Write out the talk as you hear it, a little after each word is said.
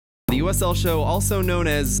The USL show, also known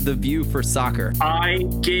as The View for Soccer. I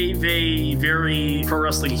gave a very pro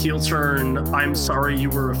wrestling heel turn, I'm sorry you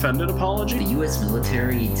were offended apology. The U.S.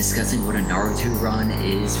 military discussing what a Naruto run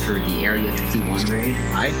is for the Area 51 raid.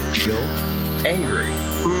 I feel angry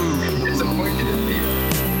and disappointed in me.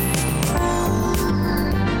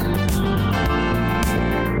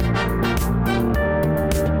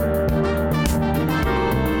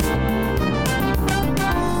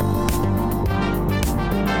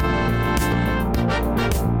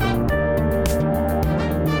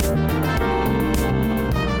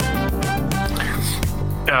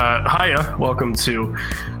 Hiya, welcome to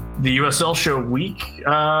the USL show week.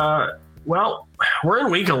 Well, we're in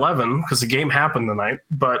week 11 because the game happened tonight,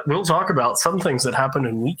 but we'll talk about some things that happened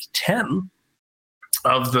in week 10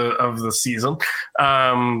 of the season.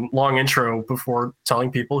 Long intro before telling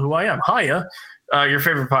people who I am. Hiya, your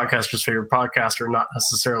favorite podcaster's favorite podcaster, not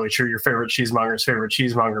necessarily true. Your favorite cheesemonger's favorite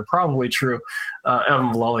cheesemonger, probably true.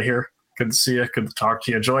 Evan Villella here. Good to see you. Good to talk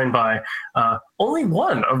to you. Joined by only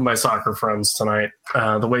one of my soccer friends tonight,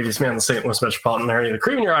 the waviest man in the St. Louis metropolitan area, the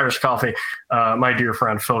cream in your Irish coffee, my dear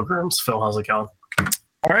friend Phil Grooms. Phil, how's it going?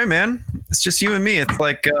 All right, man. It's just you and me. It's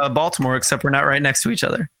like Baltimore, except we're not right next to each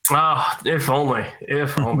other. If only.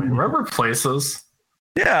 If only. Remember places?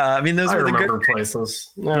 Yeah, I mean, those were the good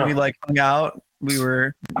places. Yeah. We like hung out. We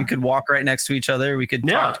could walk right next to each other. We could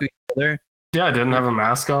talk to each other. Yeah, I didn't have a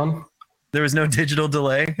mask on. There was no digital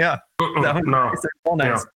delay. Yeah. That was no. all nice.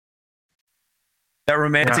 Yeah. That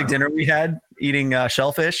romantic dinner we had eating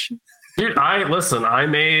shellfish. Dude, I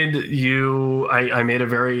made you, I made a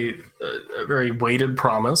very weighted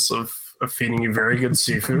promise of feeding you very good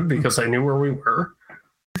seafood because I knew where we were.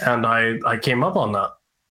 And I came up on that.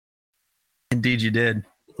 Indeed you did.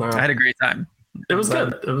 I had a great time. It was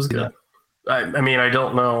good. It was good. I mean, I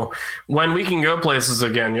don't know when we can go places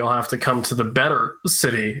again. You'll have to come to the better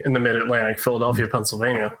city in the Mid-Atlantic, Philadelphia,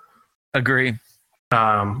 Pennsylvania. Agree.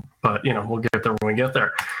 But we'll get there when we get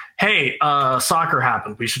there. Hey, soccer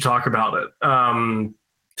happened. We should talk about it.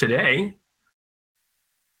 Today,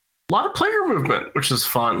 a lot of player movement, which is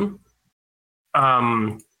fun.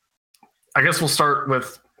 I guess we'll start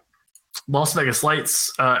with Las Vegas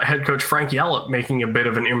Lights head coach Frank Yallop making a bit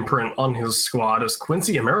of an imprint on his squad as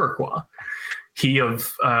Quincy Amarikwa. He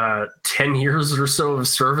of 10 years or so of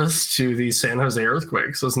service to the San Jose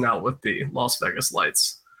Earthquakes is now with the Las Vegas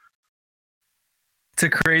Lights. It's a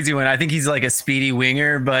crazy one. I think he's like a speedy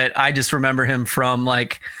winger, but I just remember him from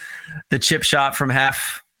like the chip shot from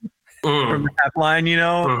half from the half line,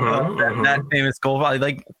 that famous goal.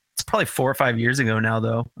 Like it's probably 4 or 5 years ago now,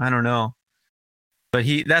 though. I don't know. But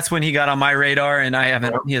that's when he got on my radar, and he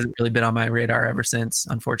hasn't really been on my radar ever since,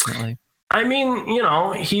 unfortunately. I mean,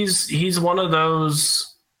 he's one of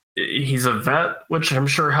those, he's a vet, which I'm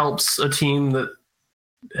sure helps a team that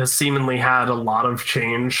has seemingly had a lot of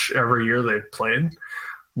change every year they've played.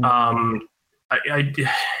 I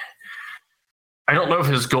don't know if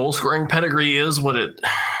his goal scoring pedigree is what it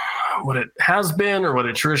has been or what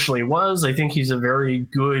it traditionally was. I think he's a very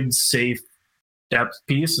good, safe depth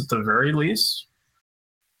piece at the very least.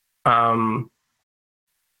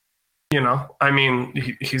 I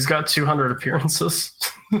mean, he's got 200 appearances.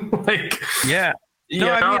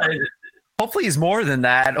 Hopefully he's more than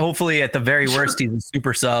that. Hopefully at the very worst, he's a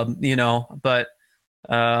super sub, but,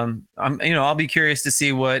 I'll be curious to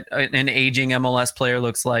see what an aging MLS player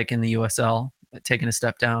looks like in the USL, taking a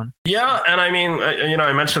step down. Yeah. And I mean,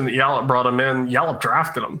 I mentioned that Yallop brought him in. Yallop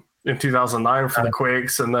drafted him in 2009 for the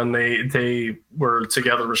Quakes. And then they were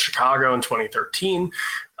together with Chicago in 2013.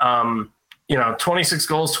 26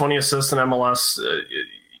 goals, 20 assists in MLS.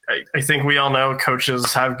 I think we all know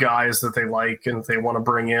coaches have guys that they like and they want to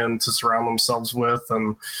bring in to surround themselves with.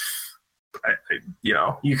 And,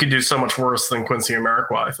 you could do so much worse than Quincy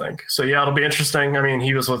Amarikwa, I think. So, yeah, it'll be interesting. I mean,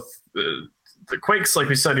 he was with the Quakes, like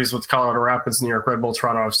we said, he's with Colorado Rapids, New York Red Bull,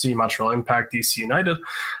 Toronto FC, Montreal Impact, DC United.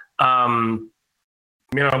 Behind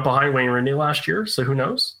Wayne Rooney last year, so who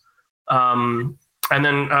knows? And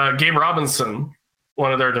then Gabe Robinson,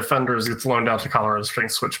 one of their defenders, gets loaned out to Colorado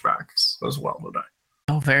Springs Switchbacks as well today.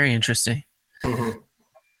 Oh, very interesting. Mm-hmm.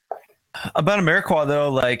 About Amarikwa, though,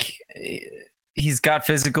 like he's got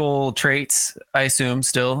physical traits, I assume,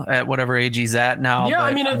 still at whatever age he's at now. Yeah, but,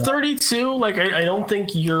 I mean, at 32, like I don't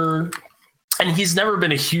think and he's never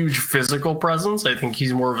been a huge physical presence. I think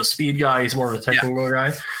he's more of a speed guy. He's more of a technical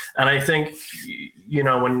guy. And I think,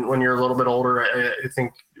 when you're a little bit older, I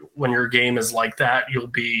think when your game is like that, you'll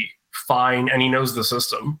be fine. And he knows the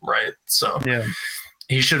system, right? So yeah,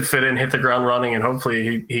 he should fit in, hit the ground running, and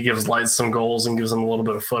hopefully he gives Lights some goals and gives them a little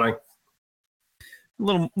bit of footing. A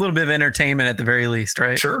little bit of entertainment at the very least,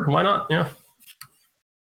 right? Sure, why not? Yeah.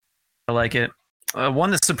 I like it.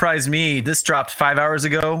 One that surprised me, this dropped 5 hours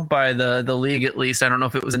ago by the league, at least. I don't know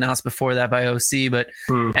if it was announced before that by OC, but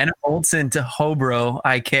Anna Olsen to Hobro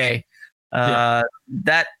IK.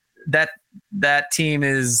 That team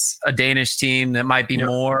is a Danish team that might be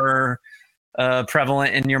more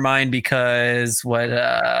prevalent in your mind because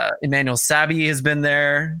Emmanuel Sabi has been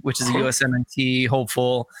there, which is a USMNT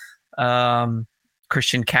hopeful.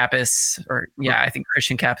 Christian Kappas, I think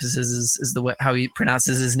Christian Kappas is the way how he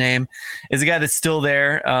pronounces his name, is a guy that's still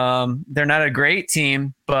there. They're not a great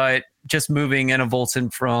team, but just moving Anna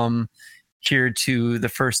Volsen from here to the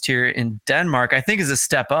first tier in Denmark, I think is a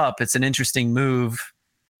step up. It's an interesting move.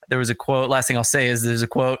 There was a quote. Last thing I'll say is there's a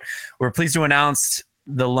quote. We're pleased to announce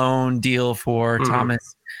the loan deal for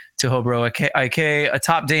Thomas to Hobro IK, a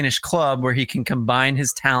top Danish club where he can combine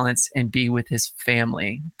his talents and be with his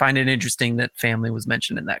family. Find it interesting that family was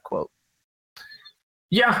mentioned in that quote.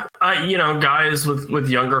 Yeah, guys with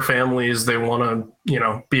younger families, they want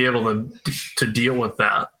to, be able to deal with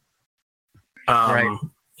that. Right.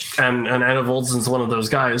 And Anna Volsen's one of those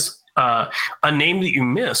guys. A name that you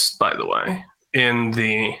missed, by the way, in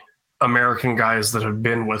the American guys that have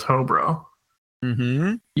been with Hobro.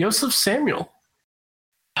 Josef Samuel.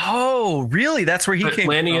 Oh, really? That's where he came from.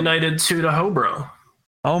 Atlanta United 2 to Hobro.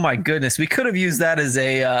 Oh my goodness. We could have used that as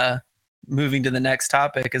a moving to the next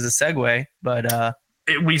topic as a segue, but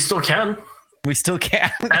we still can. We still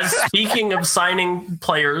can. As speaking of signing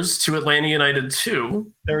players to Atlanta United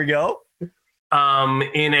 2. There we go.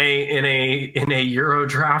 In a Euro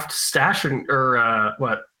draft stashing or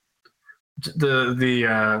what?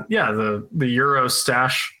 The Euro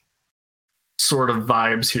stash sort of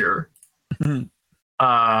vibes here.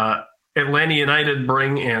 Atlanta United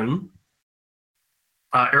bring in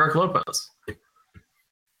Eric Lopez.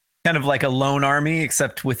 Kind of like a lone army,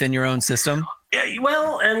 except within your own system. Yeah,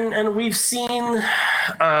 well, and we've seen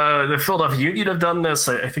the Philadelphia Union have done this.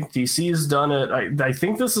 I think DC's done it. I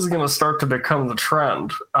think this is going to start to become the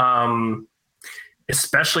trend,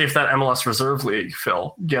 especially if that MLS Reserve League,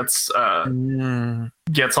 Phil, gets off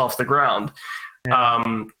the ground.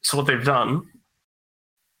 Yeah. So what they've done,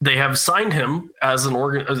 they have signed him as an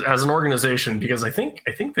organization because I think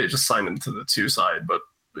they just signed him to the 2 side, but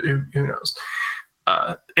who knows?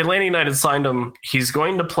 Atlanta United signed him. He's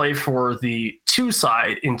going to play for the 2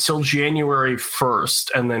 side until January 1st,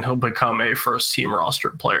 and then he'll become a first team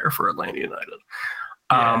rostered player for Atlanta United.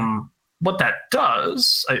 Yeah. What that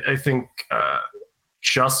does, I think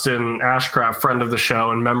Justin Ashcraft, friend of the show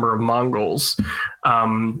and member of Mongols,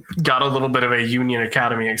 got a little bit of a Union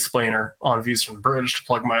Academy explainer on Views from the Bridge to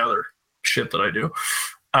plug my other shit that I do.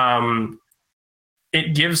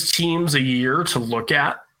 It gives teams a year to look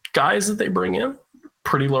at guys that they bring in,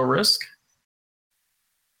 pretty low risk.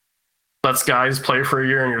 Lets guys play for a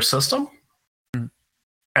year in your system.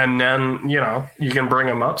 And then, you can bring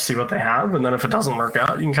them up, see what they have. And then if it doesn't work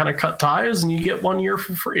out, you can kind of cut ties and you get 1 year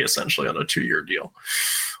for free, essentially, on a 2-year deal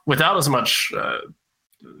without as much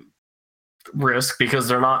risk because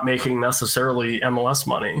they're not making necessarily MLS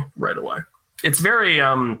money right away. It's very,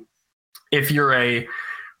 if you're a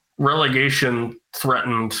relegation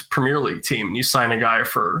threatened Premier League team and you sign a guy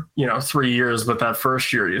for, 3 years, but that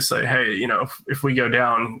first year you say, hey, if we go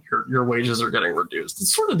down, your wages are getting reduced.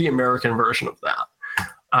 It's sort of the American version of that.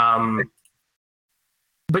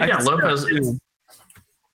 But yeah, Lopez is.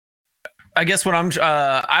 I guess what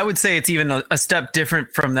I would say it's even a step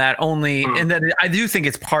different from that, only in that I do think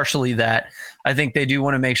it's partially that. I think they do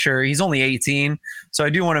want to make sure he's only 18, so I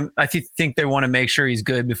think they want to make sure he's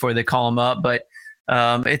good before they call him up. But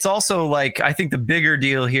it's also like I think the bigger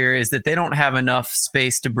deal here is that they don't have enough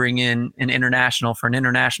space to bring in an international for an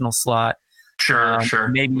international slot. Sure,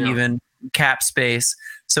 maybe even cap space.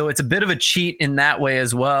 So it's a bit of a cheat in that way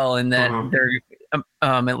as well. In that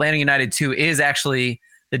Atlanta United 2 is actually,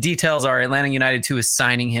 the details are Atlanta United 2 is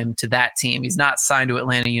signing him to that team. He's not signed to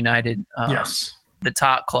Atlanta United, the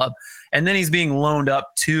top club. And then he's being loaned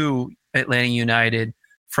up to Atlanta United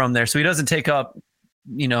from there. So he doesn't take up,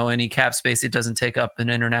 any cap space. It doesn't take up an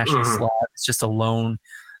international slot. It's just a loan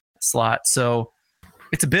slot. So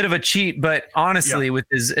it's a bit of a cheat, but honestly, with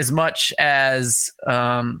as much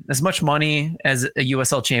money as a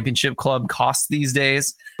USL Championship club costs these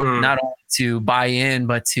days, not only to buy in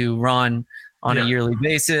but to run on a yearly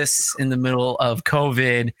basis in the middle of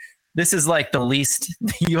COVID, this is like the least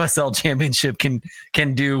the USL Championship can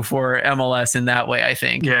do for MLS in that way. I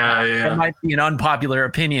think. It might be an unpopular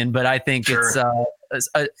opinion, but I think it's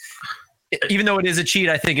even though it is a cheat,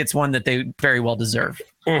 I think it's one that they very well deserve.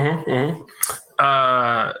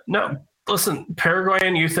 No, listen,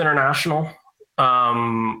 Paraguayan youth international.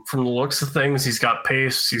 From the looks of things, he's got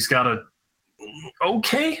pace. He's got a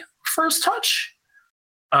okay first touch.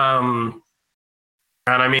 And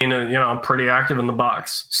I mean, pretty active in the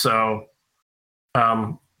box. So,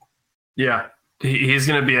 yeah, he's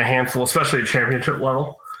going to be a handful, especially at championship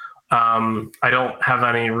level. I don't have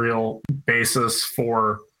any real basis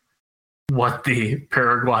for what the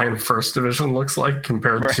Paraguayan first division looks like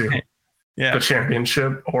compared to the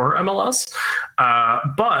championship or MLS.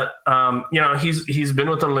 But he's been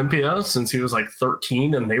with Olympia since he was like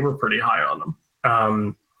 13, and they were pretty high on him.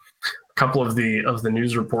 A couple of the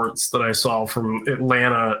news reports that I saw from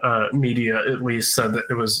Atlanta media at least said that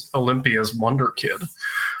it was Olympia's wonder kid,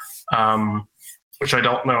 which I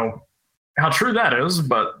don't know how true that is,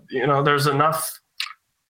 but there's enough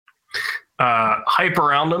hype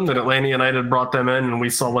around them that Atlanta United brought them in, and we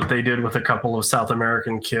saw what they did with a couple of South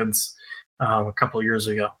American kids a couple of years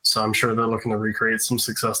ago. So I'm sure they're looking to recreate some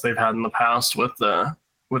success they've had in the past with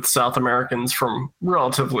South Americans from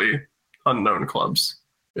relatively unknown clubs,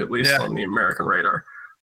 at least on the American radar.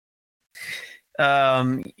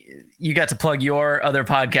 You got to plug your other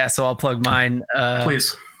podcast, so I'll plug mine.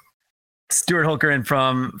 Please. Stuart Holkerin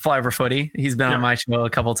from Flyover Footy. He's been on my show a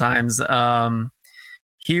couple times.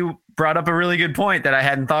 He brought up a really good point that I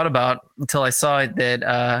hadn't thought about until I saw it,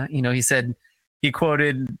 that, he said he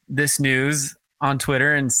quoted this news on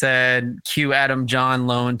Twitter and said, cue Adam John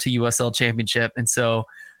loan to USL Championship. And so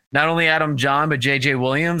not only Adam John, but JJ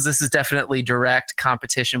Williams, this is definitely direct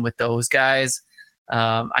competition with those guys.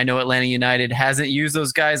 I know Atlanta United hasn't used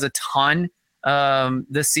those guys a ton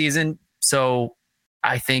this season. So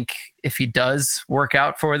I think if he does work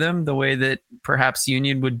out for them the way that perhaps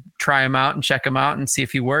Union would try him out and check him out and see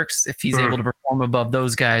if he works, if he's able to perform above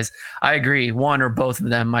those guys, I agree. One or both of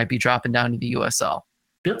them might be dropping down to the USL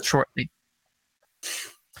shortly,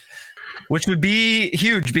 which would be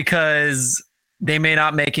huge because they may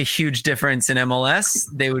not make a huge difference in MLS.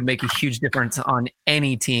 They would make a huge difference on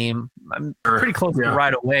any team. I'm pretty close to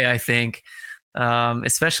right away, I think.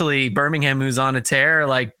 Especially Birmingham, who's on a tear,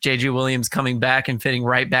 like JJ Williams coming back and fitting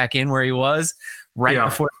right back in where he was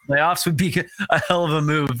before the playoffs would be a hell of a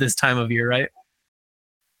move this time of year, right?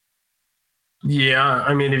 Yeah,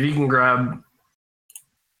 I mean, if you can grab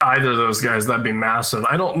either of those guys, that'd be massive.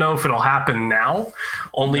 I don't know if it'll happen now,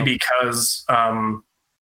 only because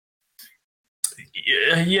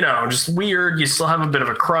just weird. You still have a bit of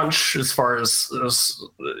a crunch as far as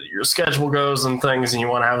your schedule goes and things, and you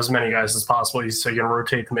want to have as many guys as possible so you can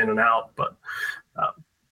rotate them in and out. But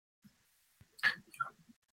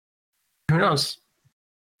who knows?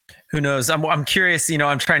 Who knows? I'm curious.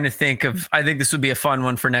 I'm trying to think of. I think this would be a fun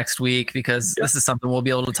one for next week because this is something we'll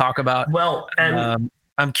be able to talk about. Well, and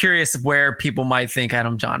I'm curious where people might think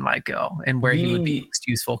Adam John might go and where he would be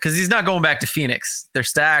useful, because he's not going back to Phoenix. They're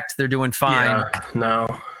stacked. They're doing fine.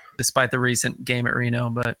 Despite the recent game at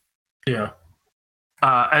Reno, but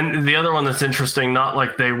and the other one that's interesting, not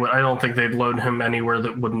like they would, I don't think they'd load him anywhere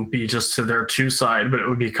that wouldn't be just to their 2 side, but it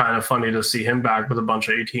would be kind of funny to see him back with a bunch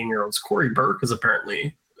of 18-year-olds. Corey Burke is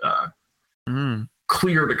apparently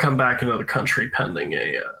clear to come back into the country pending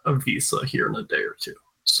a visa here in a day or two.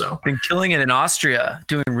 So been killing it in Austria,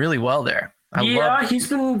 doing really well there. He's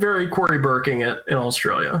been very Corey Burking it in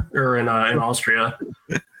Australia or in Austria,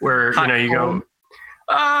 where you go.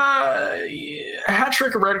 A hat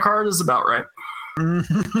trick, a red card is about right. Not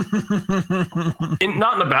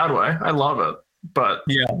in a bad way. I love it, but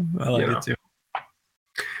I like it too.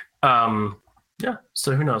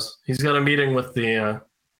 So who knows? He's got a meeting with the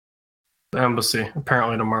embassy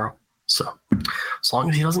apparently tomorrow. So as long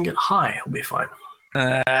as he doesn't get high, he'll be fine.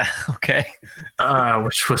 Okay.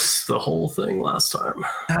 Which was the whole thing last time.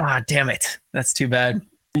 Damn it. That's too bad.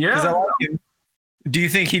 Yeah. I like him. Do you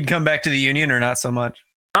think he'd come back to the Union or not so much?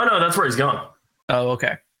 Oh no, that's where he's going. Oh,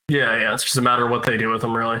 okay. Yeah. It's just a matter of what they do with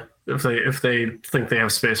him, really. If they think they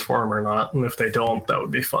have space for him or not, and if they don't, that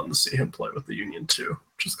would be fun to see him play with the Union too,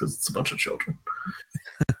 just because it's a bunch of children,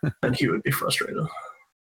 and he would be frustrated.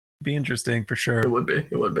 Be interesting for sure. It would be.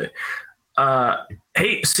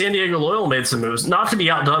 Hey, San Diego Loyal made some moves, not to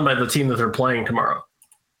be outdone by the team that they're playing tomorrow.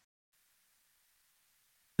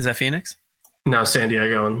 Is that Phoenix? No, San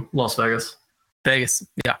Diego and Las Vegas. Vegas,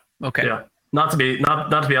 yeah, okay. Yeah, not to be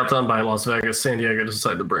outdone by Las Vegas. San Diego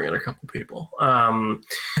decided to bring in a couple people. I'm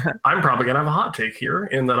probably gonna have a hot take here,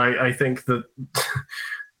 in that I think that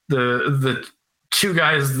the 2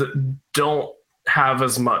 guys that don't have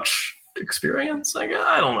as much experience, I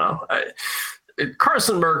don't know.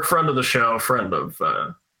 Carson Merck, friend of the show, friend of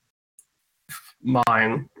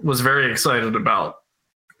mine, was very excited about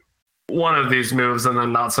one of these moves, and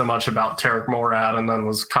then not so much about Tarek Morad, and then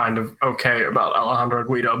was kind of okay about Alejandro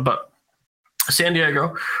Guido. But San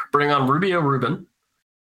Diego bring on Rubio Rubin,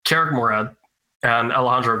 Tarek Morad, and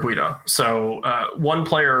Alejandro Guido. So one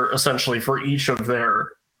player essentially for each of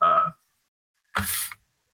their,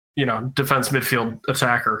 defense, midfield,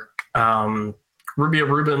 attacker. Rubio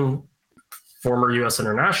Rubin, former U.S.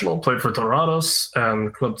 international, played for Dorados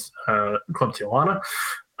and Club Tijuana.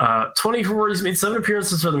 24, he's made 7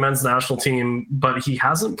 appearances for the men's national team, but he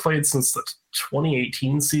hasn't played since the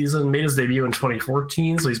 2018 season, made his debut in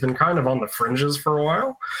 2014, so he's been kind of on the fringes for a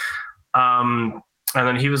while. And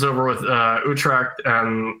then he was over with Utrecht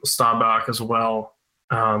and Stabak as well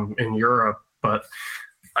in Europe. But,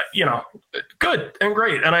 good and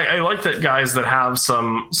great. And I like that guys that have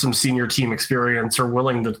some senior team experience are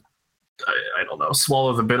willing to, I don't know,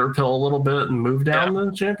 swallow the bitter pill a little bit and move down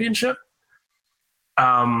the championship.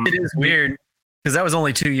 It is weird because that was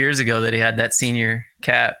only 2 years ago that he had that senior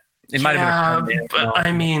cap. It might have been. But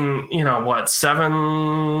I mean,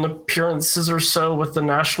 7 appearances or so with the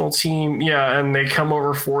national team. Yeah, and they come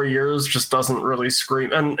over 4 years just doesn't really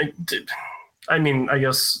scream. And I mean, I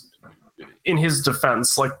guess in his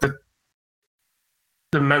defense, like the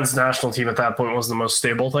men's national team at that point was the most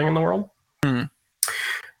stable thing in the world. Mm.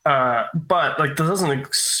 But like that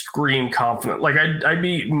doesn't scream confident. Like I'd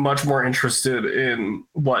be much more interested in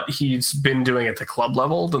what he's been doing at the club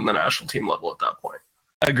level than the national team level at that point.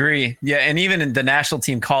 Agree. Yeah, and even in the national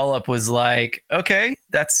team call up was like, okay,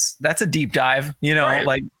 that's a deep dive.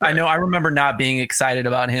 Right. I remember not being excited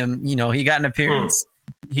about him. He got an appearance.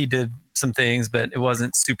 He did some things, but it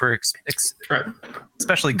wasn't super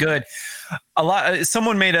especially good.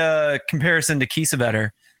 Someone made a comparison to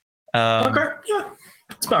Kiesewetter. Okay, yeah.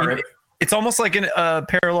 It's about right. It's almost like a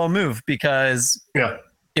parallel move because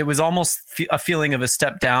it was almost a feeling of a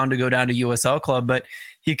step down to go down to USL club, but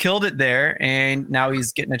he killed it there, and now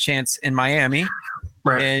he's getting a chance in Miami.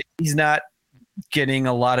 Right. And he's not getting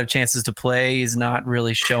a lot of chances to play. He's not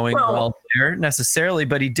really showing well there necessarily,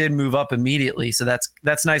 but he did move up immediately. So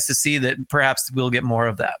that's nice to see that perhaps we'll get more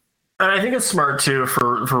of that. And I think it's smart too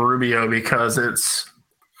for Rubio because it's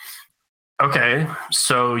okay.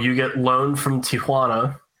 So you get loaned from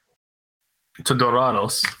Tijuana to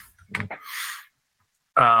Dorados.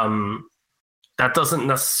 That doesn't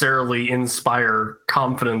necessarily inspire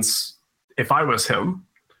confidence if I was him.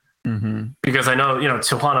 Mm-hmm. Because I know,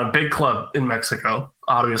 Tijuana, big club in Mexico,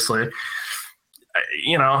 obviously.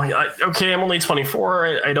 Okay, I'm only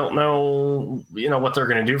 24. I don't know, what they're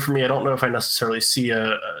going to do for me. I don't know if I necessarily see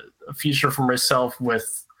a future for myself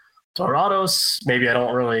with Dorados. Maybe I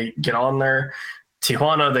don't really get on there.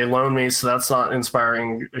 Tijuana, they loan me, so that's not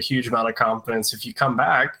inspiring a huge amount of confidence. If you come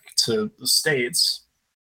back to the States,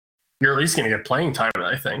 you're at least going to get playing time,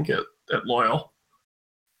 I think, at Loyal.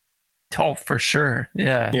 Oh, for sure.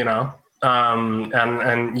 Yeah.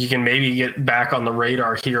 And you can maybe get back on the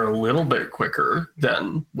radar here a little bit quicker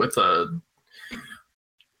than with a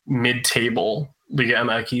mid-table Liga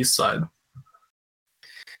MX side.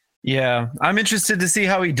 Yeah. I'm interested to see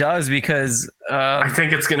how he does because I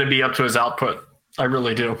think it's going to be up to his output. I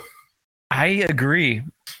really do. I agree.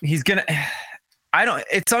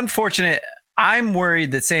 It's unfortunate. I'm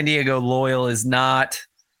worried that San Diego Loyal is not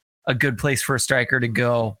a good place for a striker to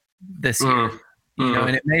go this year.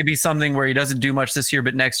 And it may be something where he doesn't do much this year,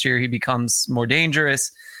 but next year he becomes more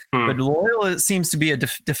dangerous. But Loyal seems to be a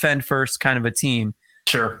defend first kind of a team.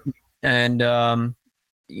 Sure. And,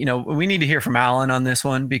 we need to hear from Alan on this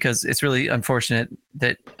one because it's really unfortunate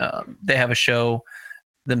that they have a show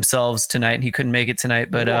themselves tonight and he couldn't make it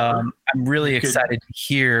tonight. But I'm really excited to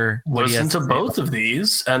hear. Listen to both of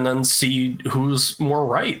these and then see who's more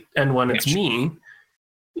right. And when it's me,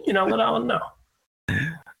 let Alan know.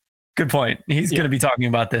 Good point. He's going to be talking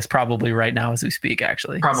about this probably right now as we speak,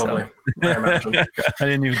 actually. Probably. So. I imagine. I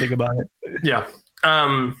didn't even think about it. Yeah.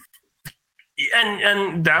 And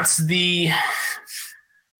that's the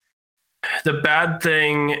bad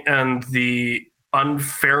thing and the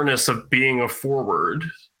unfairness of being a forward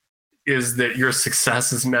is that your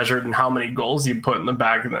success is measured in how many goals you put in the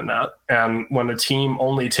back of the net. And when a team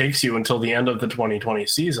only takes you until the end of the 2020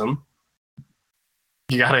 season,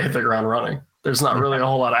 you got to hit the ground running. There's not really a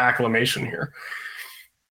whole lot of acclamation here.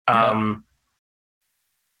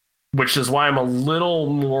 Which is why I'm a little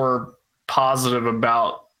more positive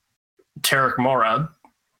about Tarek Morad.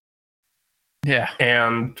 Yeah.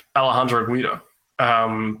 And Alejandro Guido.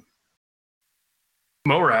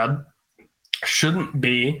 Morad shouldn't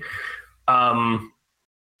be an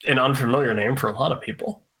unfamiliar name for a lot of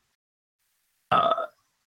people.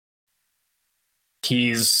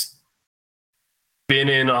 He's been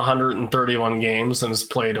in 131 games and has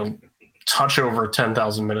played a touch over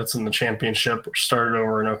 10,000 minutes in the championship, which started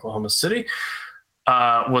over in Oklahoma City.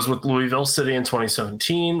 Was with Louisville City in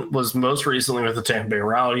 2017, was most recently with the Tampa Bay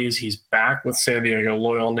Rowdies. He's back with San Diego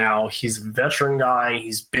Loyal now. He's a veteran guy.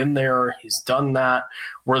 He's been there. He's done that.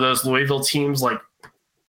 Were those Louisville teams like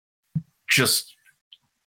just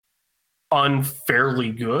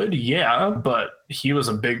unfairly good? Yeah, but he was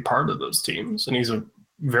a big part of those teams, and he's a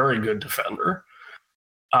very good defender.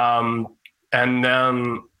 And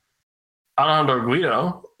then Alejandro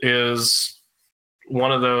Guido is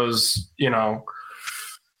one of those,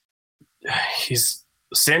 he's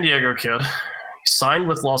a San Diego kid. He signed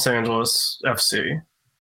with Los Angeles FC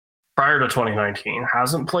prior to 2019.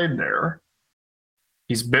 Hasn't played there.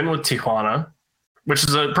 He's been with Tijuana, which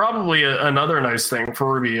is probably another nice thing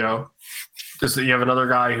for Rubio, is that you have another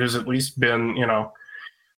guy who's at least been,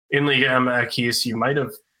 in Liga MX. You might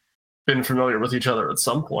have been familiar with each other at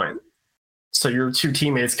some point. So your two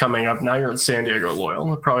teammates coming up. Now you're at San Diego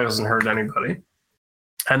Loyal. It probably hasn't hurt anybody.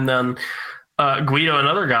 And then Guido,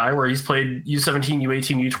 another guy where he's played U17,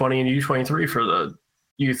 U18, U20, and U23 for the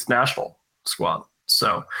youth national squad.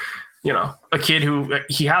 So, a kid who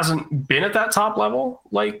he hasn't been at that top level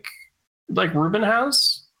like Ruben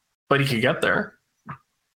has, but he could get there.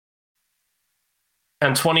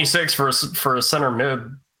 And 26 for a center mid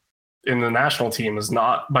in the national team is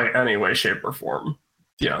not by any way, shape, or form,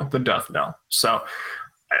 the death knell. So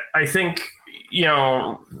I think,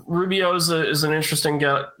 Rubio is an interesting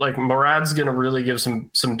get. Like Murad's going to really give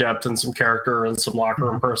some depth and some character and some locker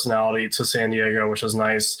room personality to San Diego, which is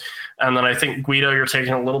nice. And then I think Guido, you're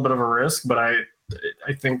taking a little bit of a risk, but I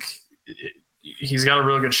think he's got a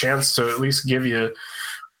really good chance to at least give you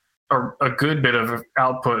a good bit of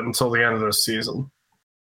output until the end of this season.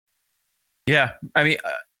 Yeah, I mean,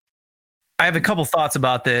 I have a couple thoughts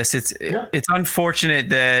about this. It's unfortunate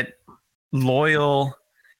that Loyal.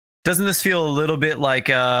 Doesn't this feel a little bit like,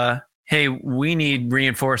 hey, we need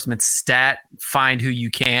reinforcements stat, find who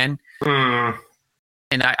you can?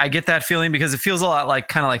 And I get that feeling because it feels a lot like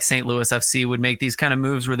kind of like St. Louis FC would make these kind of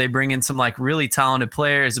moves where they bring in some like really talented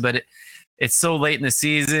players, but it's so late in the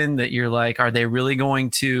season that you're like, are they really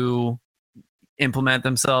going to implement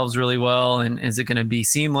themselves really well? And is it going to be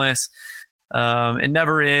seamless? It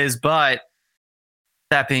never is. But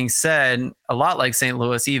that being said, a lot like St.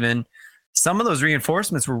 Louis even, some of those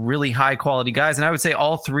reinforcements were really high quality guys. And I would say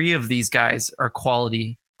all three of these guys are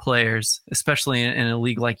quality players, especially in a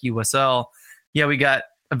league like USL. Yeah, we got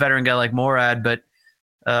a veteran guy like Morad, but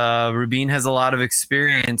Rubin has a lot of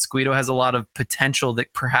experience. Guido has a lot of potential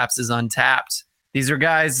that perhaps is untapped. These are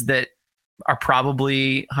guys that are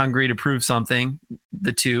probably hungry to prove something.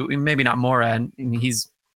 The two, maybe not Morad. I mean, he's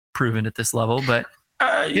proven at this level, but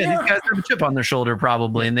these guys have a chip on their shoulder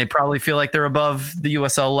probably, and they probably feel like they're above the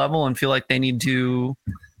USL level and feel like they need to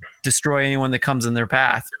destroy anyone that comes in their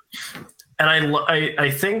path. And I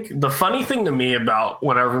think the funny thing to me about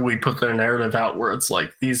whenever we put the narrative out where it's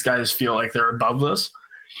like these guys feel like they're above this,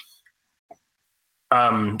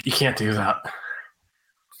 you can't do that.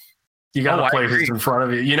 You got to play who's in front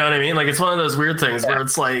of you. You know what I mean? Like it's one of those weird things where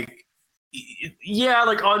it's like,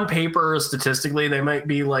 like on paper, statistically, they might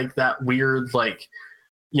be like that weird, like,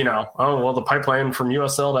 the pipeline from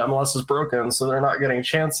USL to MLS is broken, so they're not getting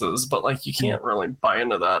chances. But like, you can't really buy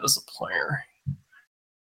into that as a player.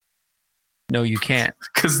 No, you can't,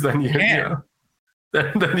 because then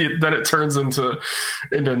then it turns into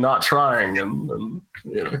not trying and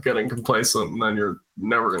getting complacent, and then you're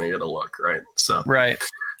never going to get a look, right? So right,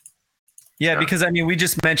 yeah, because I mean, we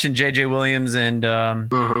just mentioned JJ Williams and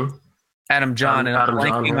Adam John, and I'm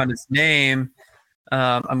blanking on his name.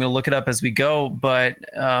 I'm going to look it up as we go, but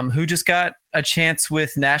who just got a chance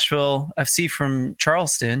with Nashville FC from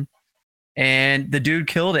Charleston, and the dude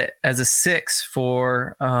killed it as a 6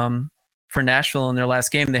 for Nashville in their last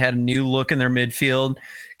game. They had a new look in their midfield,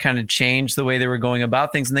 kind of changed the way they were going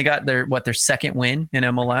about things, and they got their second win in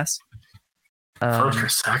MLS. First or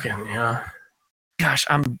second, yeah. Gosh,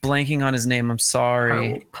 I'm blanking on his name. I'm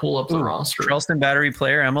sorry. I'll pull up the roster. Charleston Battery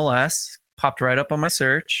player, MLS. Popped right up on my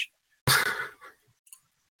search.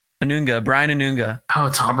 Brian Anunga. Oh,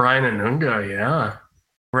 it's Brian Anunga, yeah.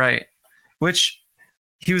 Right. Which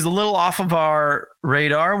he was a little off of our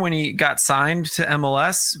radar when he got signed to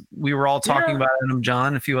MLS. We were all talking about Adam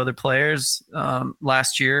John, a few other players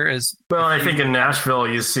last year. Well, I think in Nashville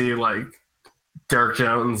you see like Derek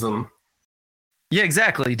Jones and yeah,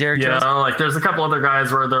 exactly. Derek Jones. Like there's a couple other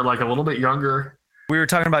guys where they're like a little bit younger. We were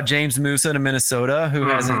talking about James Musa to Minnesota, who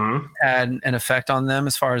hasn't had an effect on them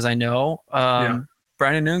as far as I know.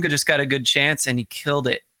 Brian Anunga just got a good chance and he killed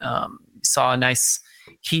it. Saw a nice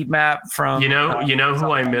heat map from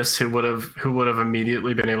who I miss who would have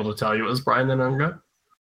immediately been able to tell you it was Brian Anunga?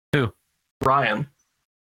 Who? Ryan.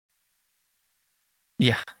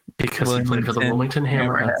 Yeah. Because he played for the Wilmington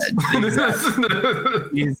Hammerheads.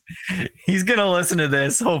 Exactly. he's gonna listen to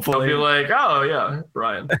this, hopefully. He'll be like, oh yeah,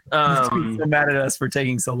 Brian. He's so mad at us for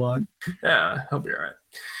taking so long. Yeah, he'll be all right.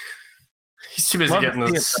 He's too busy getting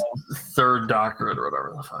this third doctorate or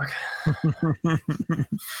whatever the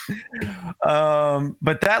fuck.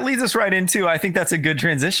 But that leads us right into, I think that's a good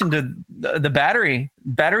transition to the battery.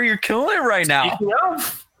 Battery, you're killing it right now.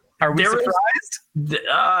 Are we surprised?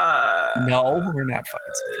 No, we're not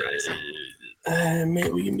fucking surprised.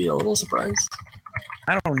 Maybe we can be a little surprised.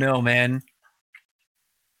 I don't know, man.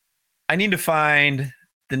 I need to find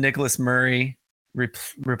the Nicholas Murray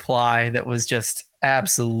reply that was just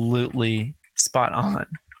absolutely spot on.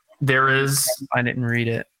 There is. I didn't read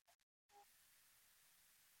it.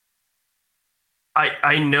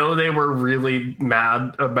 I know they were really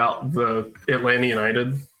mad about the Atlanta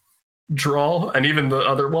United draw and even the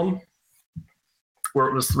other one where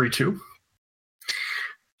it was 3-2.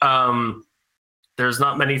 There's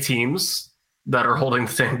not many teams that are holding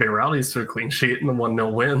the Tampa Bay Rowdies to a clean sheet and the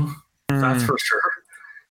 1-0 win. That's for sure.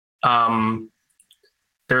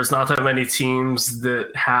 There's not that many teams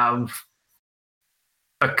that have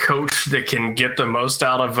a coach that can get the most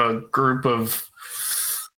out of a group of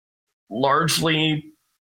largely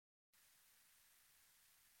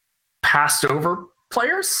passed over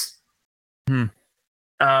players. Hey,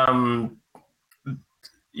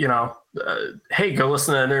 go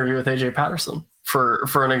listen to an interview with AJ Patterson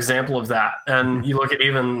for an example of that. And you look at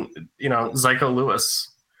even, Zyko Lewis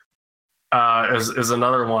is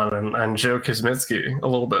another one, and Joe Kosmitsky a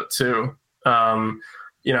little bit too.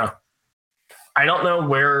 I don't know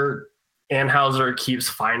where Anheuser keeps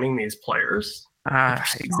finding these players.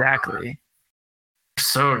 Exactly.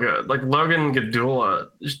 So good. Like Logan Gadula,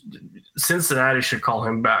 Cincinnati should call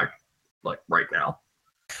him back like right now.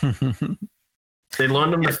 They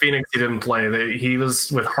loaned him to Phoenix. He didn't play. He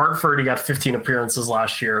was with Hartford. He got 15 appearances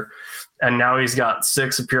last year, and now he's got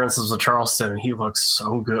 6 appearances with Charleston, and he looks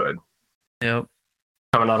so good. Yep.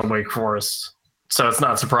 Coming out of Wake Forest. So it's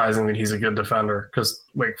not surprising that he's a good defender because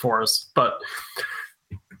Wake Forest. But,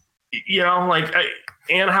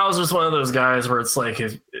 Anheuser's one of those guys where it's like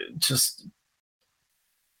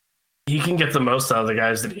he can get the most out of the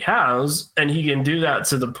guys that he has, and he can do that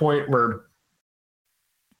to the point where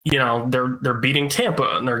they're beating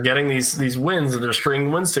Tampa and they're getting these wins and they're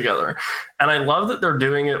stringing wins together. And I love that they're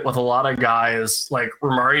doing it with a lot of guys like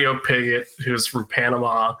Romario Pigott, who's from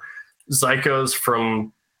Panama, Zyko's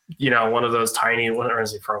from, one of those tiny, where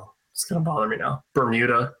is he from? It's going to bother me now.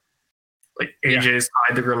 Bermuda. Like AJ's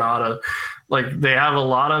tied to Granada. Like they have a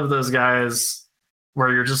lot of those guys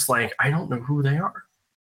where you're just like, I don't know who they are.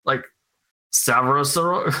 Like Stavros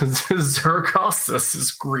Zerkostas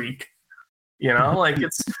is Greek.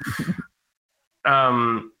 It's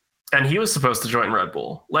and he was supposed to join Red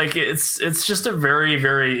Bull. Like it's just a very,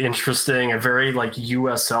 very interesting, a very like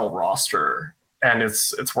USL roster, and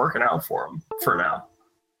it's working out for him for now.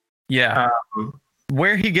 Yeah.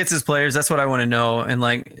 Where he gets his players, that's what I want to know. And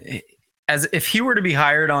like, as if he were to be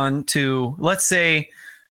hired on to, let's say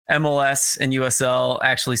MLS and USL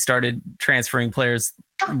actually started transferring players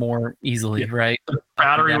more easily, right? The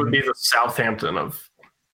Battery would be the Southampton of.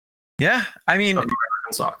 Yeah, I mean, American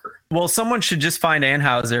soccer. Well, someone should just find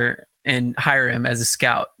Anheuser and hire him as a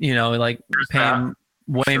scout. Pay him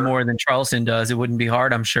way more than Charleston does. It wouldn't be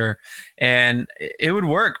hard, I'm sure, and it would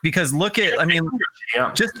work because look at,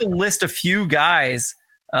 just to list a few guys: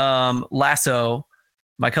 Lasso,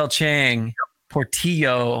 Michael Chang,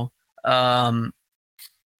 Portillo, Carlson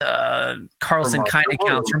kind of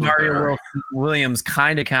counts. Mario Williams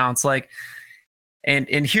kind of counts.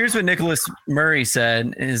 And here's what Nicholas Murray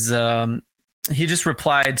said is he just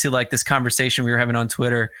replied to like this conversation we were having on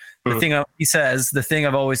Twitter. He says, the thing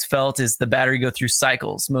I've always felt is the Battery go through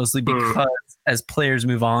cycles, mostly because as players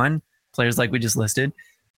move on, players like we just listed,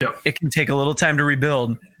 it can take a little time to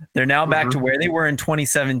rebuild. They're now back to where they were in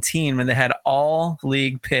 2017 when they had 4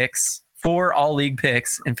 all-league picks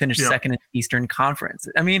and finished second in Eastern Conference.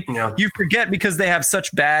 I mean, you forget because they have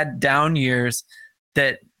such bad down years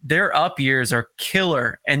that their up years are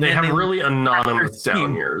killer, and they have really anonymous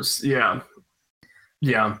down years. Yeah.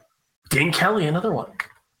 Dane Kelly, another one.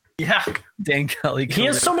 Yeah, Dane Kelly. He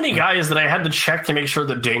has so many guys that I had to check to make sure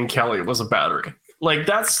that Dane Kelly was a Battery. Like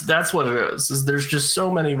that's what it is there's just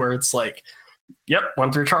so many where it's like,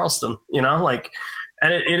 went through Charleston. And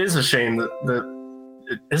it is a shame that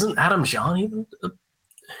it isn't Adam John even.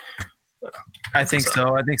 I think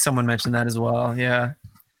so. I think someone mentioned that as well. Yeah.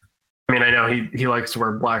 I mean, I know he likes to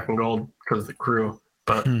wear black and gold because of the crew,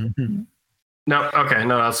 but no,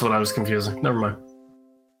 that's what I was confusing. Never mind.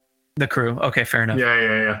 The crew. Okay, fair enough.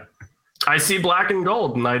 Yeah. I see black and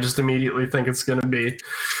gold, and I just immediately think it's going to be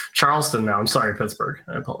Charleston now. I'm sorry, Pittsburgh.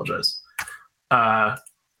 I apologize. But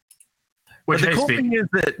the cool thing is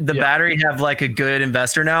that the Battery have like a good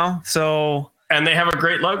investor now. So and they have a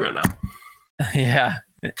great logo now. Yeah,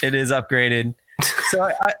 it is upgraded.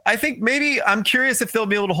 So I think maybe I'm curious if they'll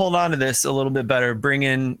be able to hold on to this a little bit better, bring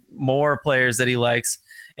in more players that he likes.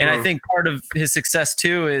 And I think part of his success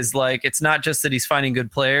too is like, it's not just that he's finding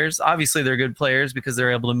good players. Obviously they're good players because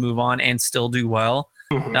they're able to move on and still do well.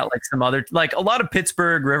 Not like some other, like a lot of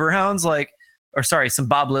Pittsburgh Riverhounds, some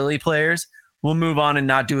Bob Lilly players will move on and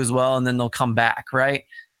not do as well. And then they'll come back. Right.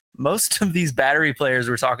 Most of these Battery players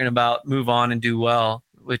we're talking about move on and do well,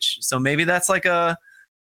 so maybe that's like a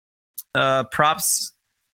props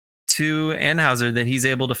to Anheuser that he's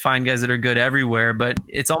able to find guys that are good everywhere. But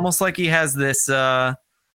it's almost like he has this,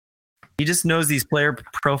 he just knows these player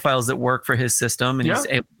profiles that work for his system, and he's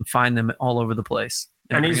able to find them all over the place.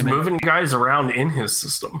 And he's moving guys around in his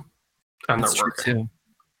system, and they're working too,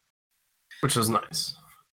 which is nice.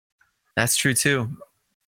 That's true too.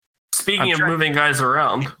 Speaking of moving guys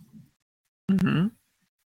around,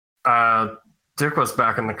 Dick was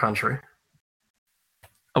back in the country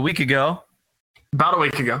a week ago. About a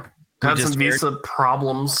week ago. Had some visa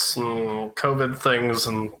problems and COVID things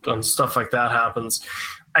and stuff like that happens.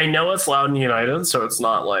 I know it's Loudoun United, so it's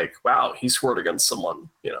not like, wow, he scored against someone,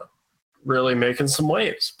 really making some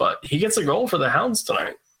waves. But he gets a goal for the Hounds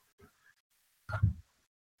tonight.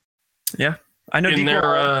 Yeah. I know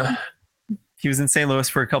he was in St. Louis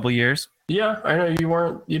for a couple of years. Yeah, I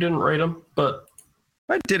know you didn't rate him, but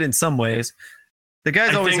I did in some ways. The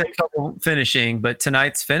guy's always had trouble finishing, but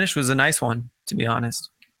tonight's finish was a nice one, to be honest.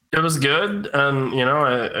 It was good, and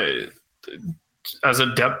I as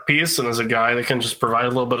a depth piece and as a guy that can just provide a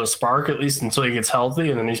little bit of spark, at least until he gets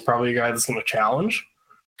healthy, and then he's probably a guy that's going to challenge.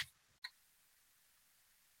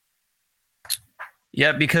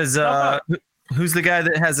 Yeah, because who's the guy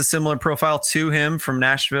that has a similar profile to him from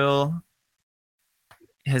Nashville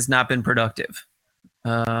has not been productive.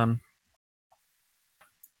 Dang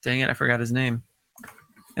it, I forgot his name.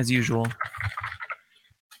 As usual.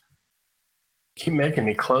 Keep making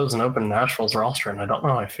me close and open Nashville's roster, and I don't know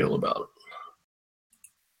how I feel about it.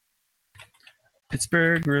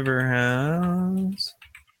 Pittsburgh Riverhounds.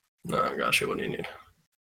 No, I got you. What do you need?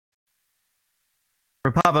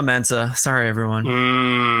 Rapapa Mensah. Sorry, everyone.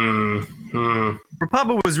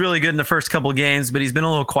 Rapapa was really good in the first couple of games, but he's been a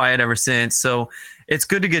little quiet ever since. So it's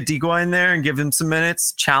good to get Decoy in there and give him some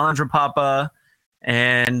minutes, challenge Rapapa,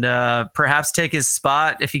 and perhaps take his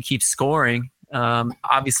spot if he keeps scoring.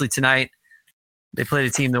 Obviously, tonight they played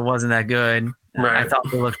a team that wasn't that good. Right. I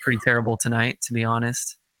thought they looked pretty terrible tonight, to be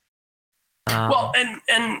honest. Well,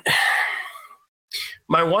 and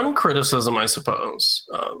my one criticism, I suppose,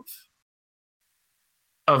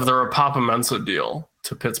 of the Rapapa Mensah deal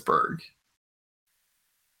to Pittsburgh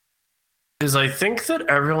is I think that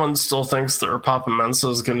everyone still thinks that Rapapa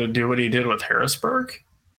Mensah is going to do what he did with Harrisburg,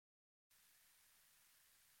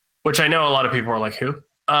 which I know a lot of people are like, who?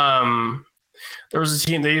 There was a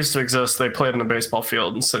team, they used to exist. They played in a baseball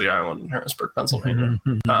field in City Island in Harrisburg, Pennsylvania.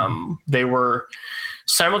 They were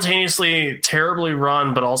simultaneously terribly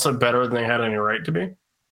run, but also better than they had any right to be.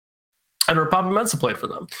 And Rapapa Mensah played for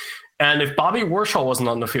them. And if Bobby Warshall wasn't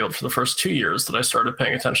on the field for the first 2 years that I started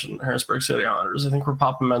paying attention to Harrisburg City Islanders, I think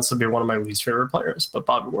Rapapa Mensah would be one of my least favorite players, but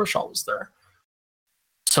Bobby Warshall was there.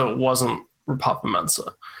 So it wasn't Rapapa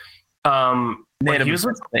Mensah. Native of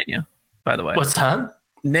Pennsylvania, by the way. What's that?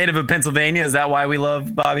 Native of Pennsylvania. Is that why we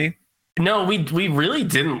love Bobby? No, we really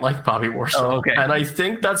didn't like Bobby Warshall. Oh, okay. And I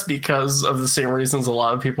think that's because of the same reasons a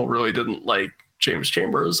lot of people really didn't like James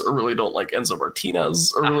Chambers or really don't like Enzo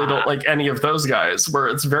Martinez or really don't like any of those guys, where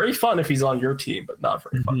it's very fun if he's on your team, but not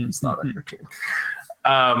very fun if he's not on your team.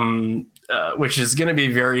 Which is going to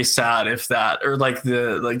be very sad if that, or like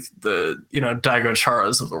the Daigo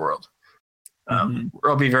Charas of the world.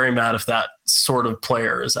 I'll be very mad if that sort of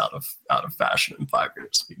player is out of fashion in 5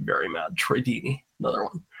 years. I'll be very mad. Troy Deeney, another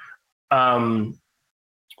one.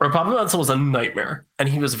 Rapapa Mensah was a nightmare, and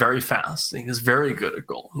he was very fast. And he was very good at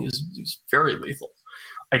goal. He was very lethal.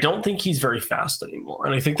 I don't think he's very fast anymore,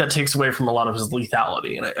 and I think that takes away from a lot of his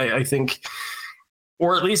lethality. And I think,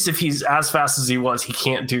 or at least if he's as fast as he was, he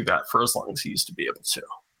can't do that for as long as he used to be able to.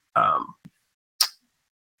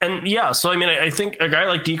 And yeah, so I mean, I think a guy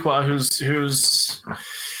like Dequa, who's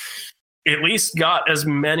at least got as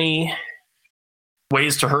many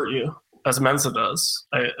ways to hurt you as Mensah does.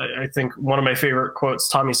 I think one of my favorite quotes,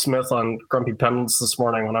 Tommy Smith on Grumpy Pendants this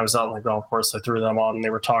morning when I was out on the golf course, I threw them on, and they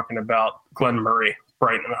were talking about Glenn Murray,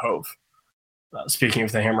 Brighton and Hove, speaking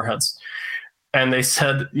of the Hammerheads. And they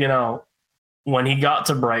said, when he got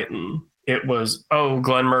to Brighton, it was, oh,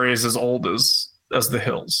 Glenn Murray is as old as the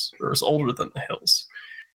hills, or is older than the hills.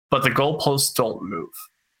 But the goalposts don't move.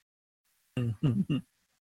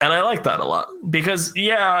 And I like that a lot because,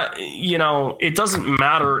 it doesn't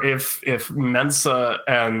matter if Mensa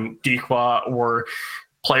and Dikwa or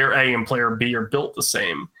player A and player B are built the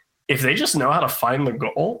same. If they just know how to find the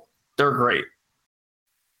goal, they're great.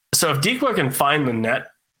 So if Dikwa can find the net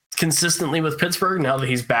consistently with Pittsburgh now that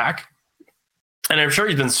he's back, and I'm sure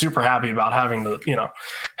he's been super happy about having to,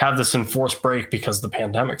 have this enforced break because the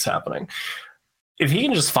pandemic's happening. If he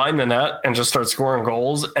can just find the net and just start scoring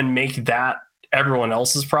goals and make that everyone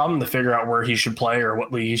else's problem to figure out where he should play or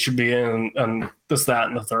what league he should be in and this, that,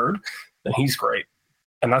 and the third, then he's great.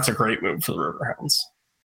 And that's a great move for the Riverhounds.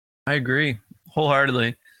 I agree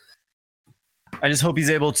wholeheartedly. I just hope he's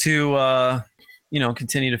able to,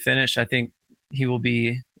 continue to finish. I think he will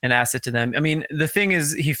be an asset to them. I mean, the thing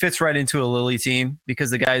is, he fits right into a Lily team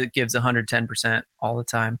because the guy that gives 110% all the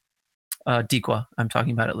time. Dikwa, I'm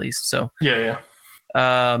talking about at least. So yeah.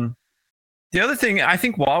 The other thing, I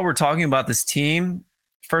think while we're talking about this team,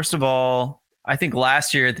 first of all, I think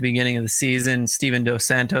last year at the beginning of the season, Steven Dos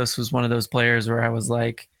Santos was one of those players where I was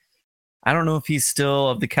like, I don't know if he's still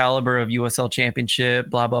of the caliber of USL championship,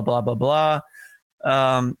 blah, blah, blah, blah, blah.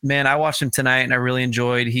 Man, I watched him tonight and I really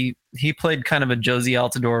enjoyed. He played kind of a Josie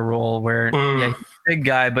Altidore role where he's a big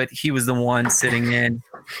guy, but he was the one sitting in.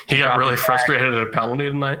 He got really frustrated at a penalty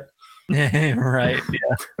tonight. Right.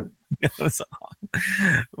 Yeah.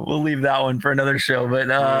 We'll leave that one for another show.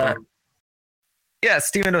 But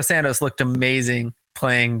Steven Dos Santos looked amazing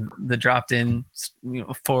playing the dropped in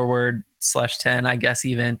forward /10, I guess.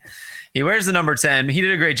 Even he wears the number 10. He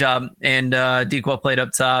did a great job, and Dikwa played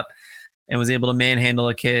up top and was able to manhandle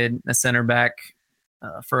a center back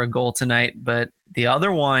for a goal tonight. But the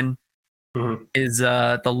other one is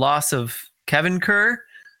the loss of Kevin Kerr.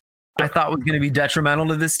 I thought was going to be detrimental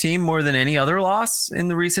to this team more than any other loss in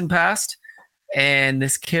the recent past. And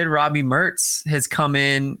this kid, Robbie Mertz, has come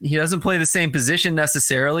in. He doesn't play the same position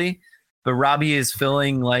necessarily, but Robbie is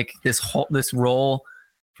filling like this role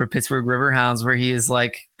for Pittsburgh Riverhounds where he is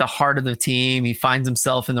like the heart of the team. He finds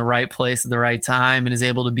himself in the right place at the right time and is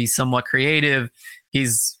able to be somewhat creative.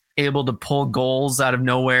 He's able to pull goals out of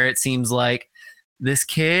nowhere. It seems like this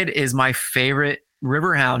kid is my favorite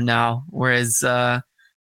Riverhound now, whereas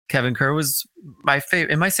Kevin Kerr was my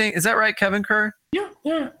favorite. Am I saying, is that right, Kevin Kerr?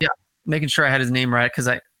 Yeah. Making sure I had his name right because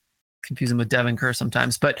I confuse him with Devin Kerr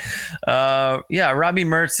sometimes. But Robbie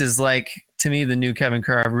Mertz is like, to me, the new Kevin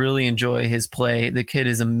Kerr. I really enjoy his play. The kid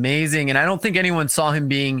is amazing. And I don't think anyone saw him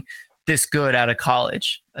being this good out of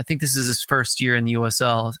college. I think this is his first year in the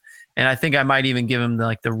USL. And I think I might even give him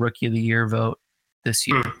the Rookie of the Year vote this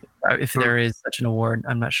year. If there is such an award.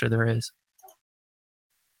 I'm not sure there is.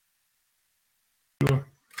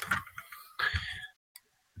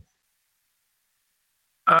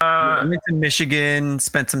 I went to Michigan,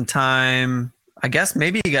 spent some time. I guess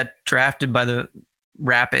maybe he got drafted by the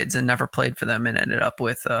Rapids and never played for them and ended up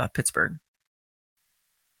with Pittsburgh.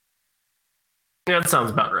 Yeah, that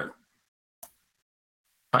sounds about right.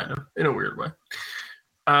 Kind of, in a weird way.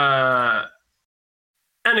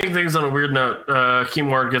 Ending things on a weird note, Keem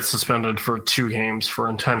Ward gets suspended for 2 games for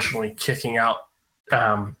intentionally kicking out,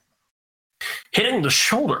 hitting the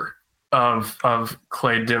shoulder of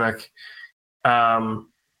Clay Dimmick.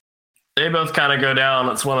 They both kind of go down.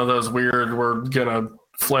 It's one of those weird, we're going to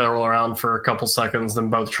flail around for a couple seconds, then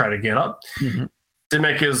both try to get up. Mm-hmm.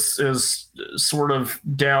 Dimmick is sort of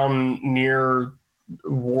down near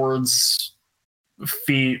Ward's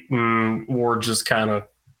feet, and Ward just kind of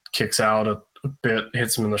kicks out a bit,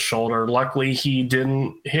 hits him in the shoulder. Luckily, he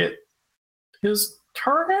didn't hit his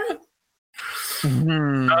target.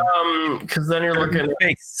 Because then you're looking at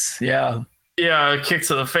face. Yeah, kick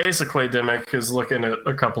to the face of Clay Dimmick is looking at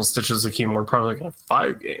a couple stitches of Keem Ward, probably looking at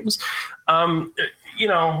 5 games. Are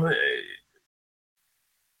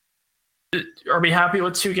we happy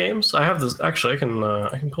with 2 games? I have this. Actually, I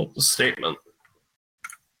can pull up the statement.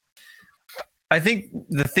 I think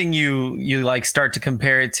the thing you like start to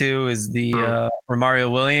compare it to is the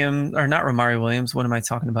Romario Williams, or not Romario Williams. What am I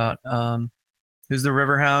talking about? Who's the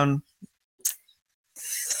Riverhound?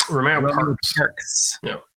 Romeo Parks.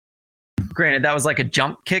 Yeah. Granted, that was like a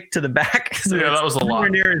jump kick to the back. So yeah, that was a lot.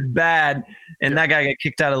 Near as bad, and that guy got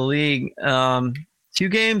kicked out of the league. 2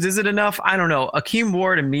 games, is it enough? I don't know. Akeem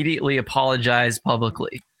Ward immediately apologized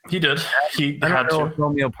publicly. He did. I don't know if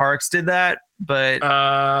Romeo Parks did that, but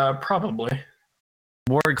probably.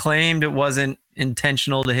 Ward claimed it wasn't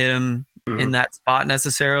intentional to hit him in that spot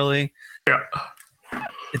necessarily. Yeah.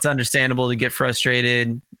 It's understandable to get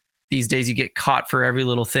frustrated. These days you get caught for every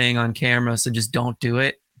little thing on camera, so just don't do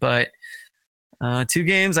it. But 2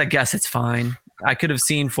 games, I guess it's fine. I could have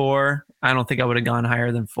seen 4. I don't think I would have gone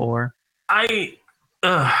higher than 4. I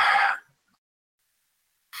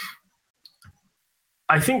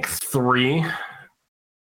think 3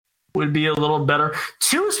 would be a little better.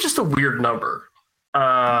 2 is just a weird number.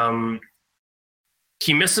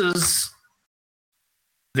 He misses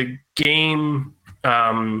the game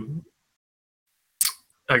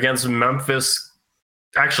against Memphis.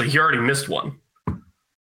 Actually, he already missed one.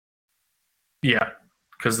 Yeah,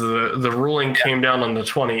 because the ruling came down on the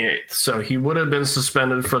 28th. So he would have been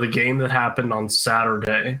suspended for the game that happened on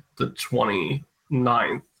Saturday, the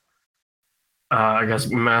 29th,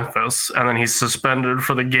 against Memphis. And then he's suspended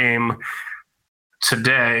for the game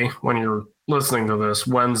today, when you're listening to this,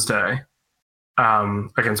 Wednesday,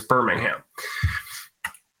 against Birmingham.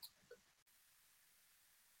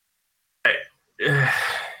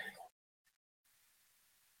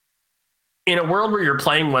 In a world where you're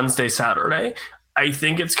playing Wednesday, Saturday, I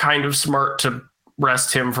think it's kind of smart to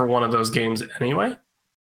rest him for one of those games anyway.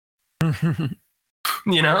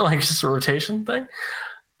 Like just a rotation thing.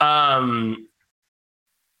 I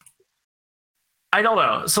don't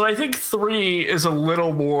know. So I think 3 is a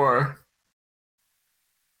little more.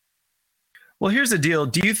 Well, here's the deal.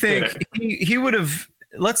 Do you think he would have,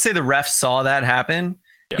 let's say the ref saw that happen,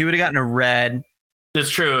 he would have gotten a red. It's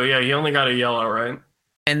true. Yeah, he only got a yellow, right?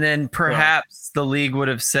 And then perhaps the league would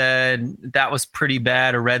have said that was pretty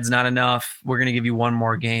bad. A red's not enough. We're going to give you one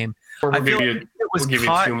more game. Or we'll give you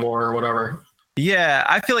 2 more or whatever. Yeah,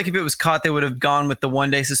 I feel like if it was caught, they would have gone with the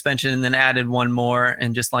 1-day suspension and then added 1 more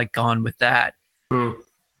and just like gone with that. Do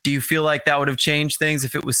you feel like that would have changed things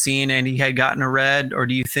if it was seen and he had gotten a red, or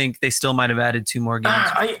do you think they still might have added 2 more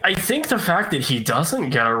games? I think the fact that he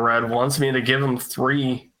doesn't get a red wants me to give him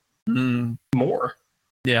 3 more.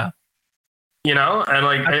 Yeah. And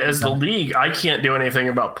like as the league, I can't do anything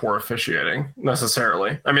about poor officiating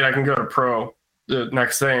necessarily. I mean, I can go to pro the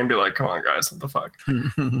next day and be like, come on, guys, what the fuck?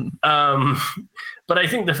 But I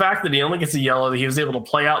think the fact that he only gets a yellow, that he was able to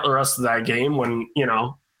play out the rest of that game when,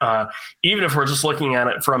 even if we're just looking at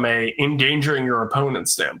it from a endangering your opponent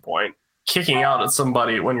standpoint, kicking out at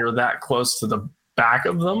somebody when you're that close to the back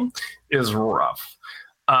of them is rough.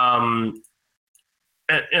 And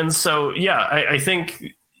so, yeah, I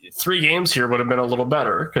think 3 games here would have been a little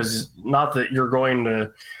better, because not that you're going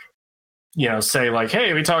to, say like,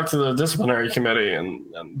 hey, we talked to the disciplinary committee and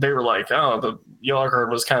they were like, oh, the yellow card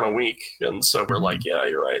was kind of weak. And so we're like, yeah,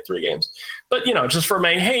 you're right, 3 games. But, just from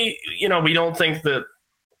a, hey, we don't think that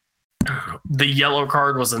the yellow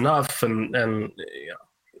card was enough. And 3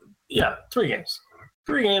 games.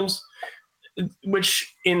 3 games.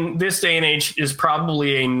 Which in this day and age is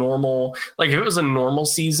probably a normal, like if it was a normal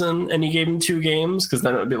season and you gave him 2 games, because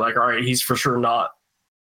then it would be like, all right, he's for sure not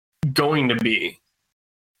going to be,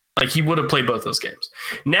 like he would have played both those games.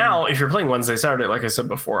 Now, if you're playing Wednesday, Saturday, like I said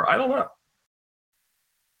before, I don't know.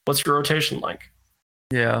 What's your rotation like?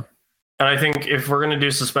 Yeah. And I think if we're going to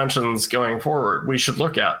do suspensions going forward, we should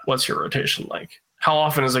look at what's your rotation like. How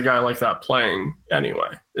often is a guy like that playing anyway?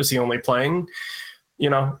 Is he only playing,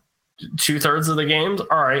 2/3 of the games?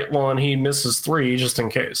 All right, well, and he misses 3 just in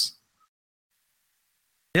case.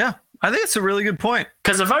 Yeah, I think it's a really good point.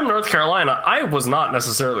 Because if I'm North Carolina, I was not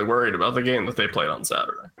necessarily worried about the game that they played on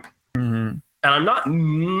Saturday. And I'm not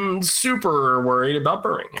super worried about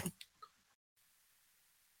Birmingham.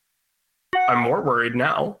 I'm more worried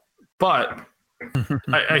now. But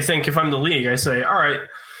I think if I'm the league, I say, all right,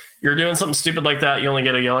 you're doing something stupid like that. You only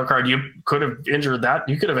get a yellow card. You could have injured that.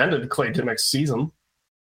 You could have ended Clay Dimmick's season.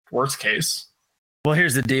 Worst case. Well,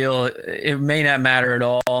 here's the deal. It may not matter at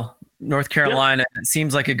all. North Carolina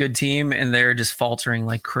seems like a good team, and they're just faltering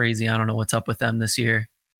like crazy. I don't know what's up with them this year.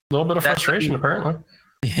 A little bit of frustration, apparently.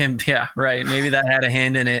 Yeah, right. Maybe that had a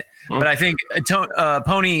hand in it. But I think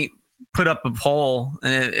Pony put up a poll,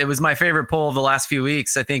 and it was my favorite poll of the last few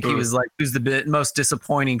weeks. I think he was like, who's the most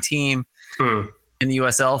disappointing team in the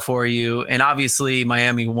USL for you? And obviously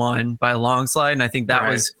Miami won by a long slide, and I think that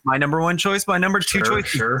was my number 1 choice. My number 2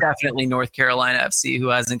 choice is definitely North Carolina FC, who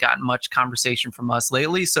hasn't gotten much conversation from us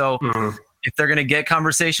lately. So if they're going to get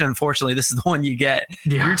conversation, unfortunately, this is the one you get.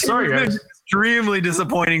 Yeah, sorry, guys. Extremely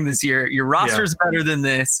disappointing this year. Your roster's better than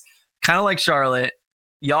this. Kind of like Charlotte.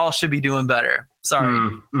 Y'all should be doing better.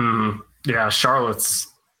 Sorry. Yeah, Charlotte's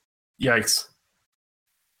yikes.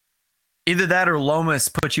 Either that or Lomas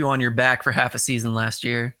put you on your back for half a season last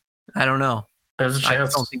year. I don't know. There's a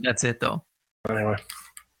chance. I don't think that's it, though. Anyway.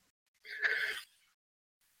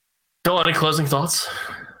 Bill, any closing thoughts?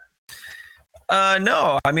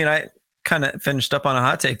 No. I mean, I kind of finished up on a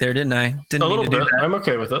hot take there, didn't I? Didn't a little bit. I'm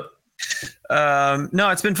okay with it. No,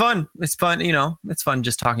 it's been fun. It's fun. It's fun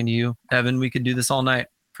just talking to you, Evan. We could do this all night.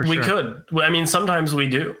 We could. I mean, sometimes we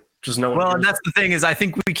do. Just no one. Well, and that's the thing is, I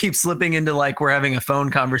think we keep slipping into like we're having a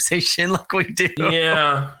phone conversation like we do.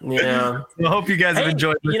 Yeah. I hope you guys have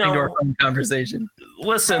enjoyed listening to our phone conversation.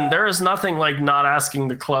 Listen, there is nothing like not asking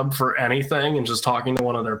the club for anything and just talking to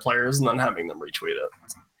one of their players and then having them retweet it.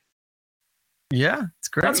 Yeah, it's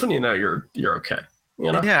great. That's when you know you're okay.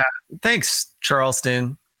 Yeah. Thanks,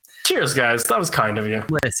 Charleston. Cheers, guys. That was kind of you.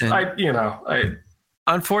 Listen,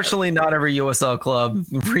 unfortunately, not every USL club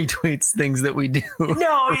retweets things that we do.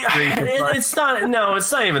 No, it's not. No,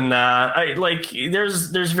 it's not even that.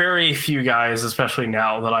 There's very few guys, especially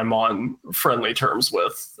now, that I'm on friendly terms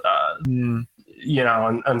with. And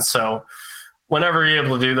so whenever you're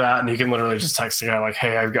able to do that, and you can literally just text a guy like,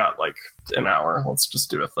 "Hey, I've got like an hour. Let's just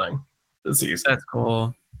do a thing." It's easy. That's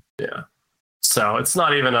cool. Yeah. So it's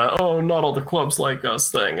not even not all the clubs like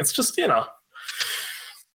us thing. It's just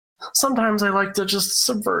sometimes I like to just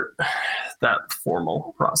subvert that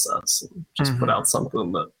formal process and just put out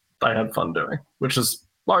something that I had fun doing, which is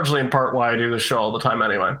largely in part why I do this show all the time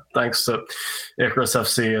anyway. Thanks to Icarus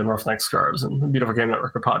FC and Rough Neck Scarves and the Beautiful Game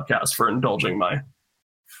Network podcast for indulging my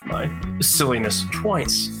silliness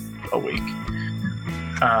twice a week.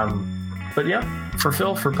 But yeah, for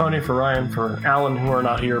Phil, for Pony, for Ryan, for Alan, who are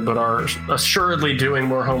not here but are assuredly doing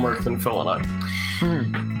more homework than Phil and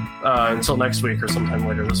I. Until next week or sometime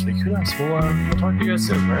later this week. Who knows? We'll talk to you guys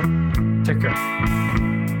soon, right? Take care.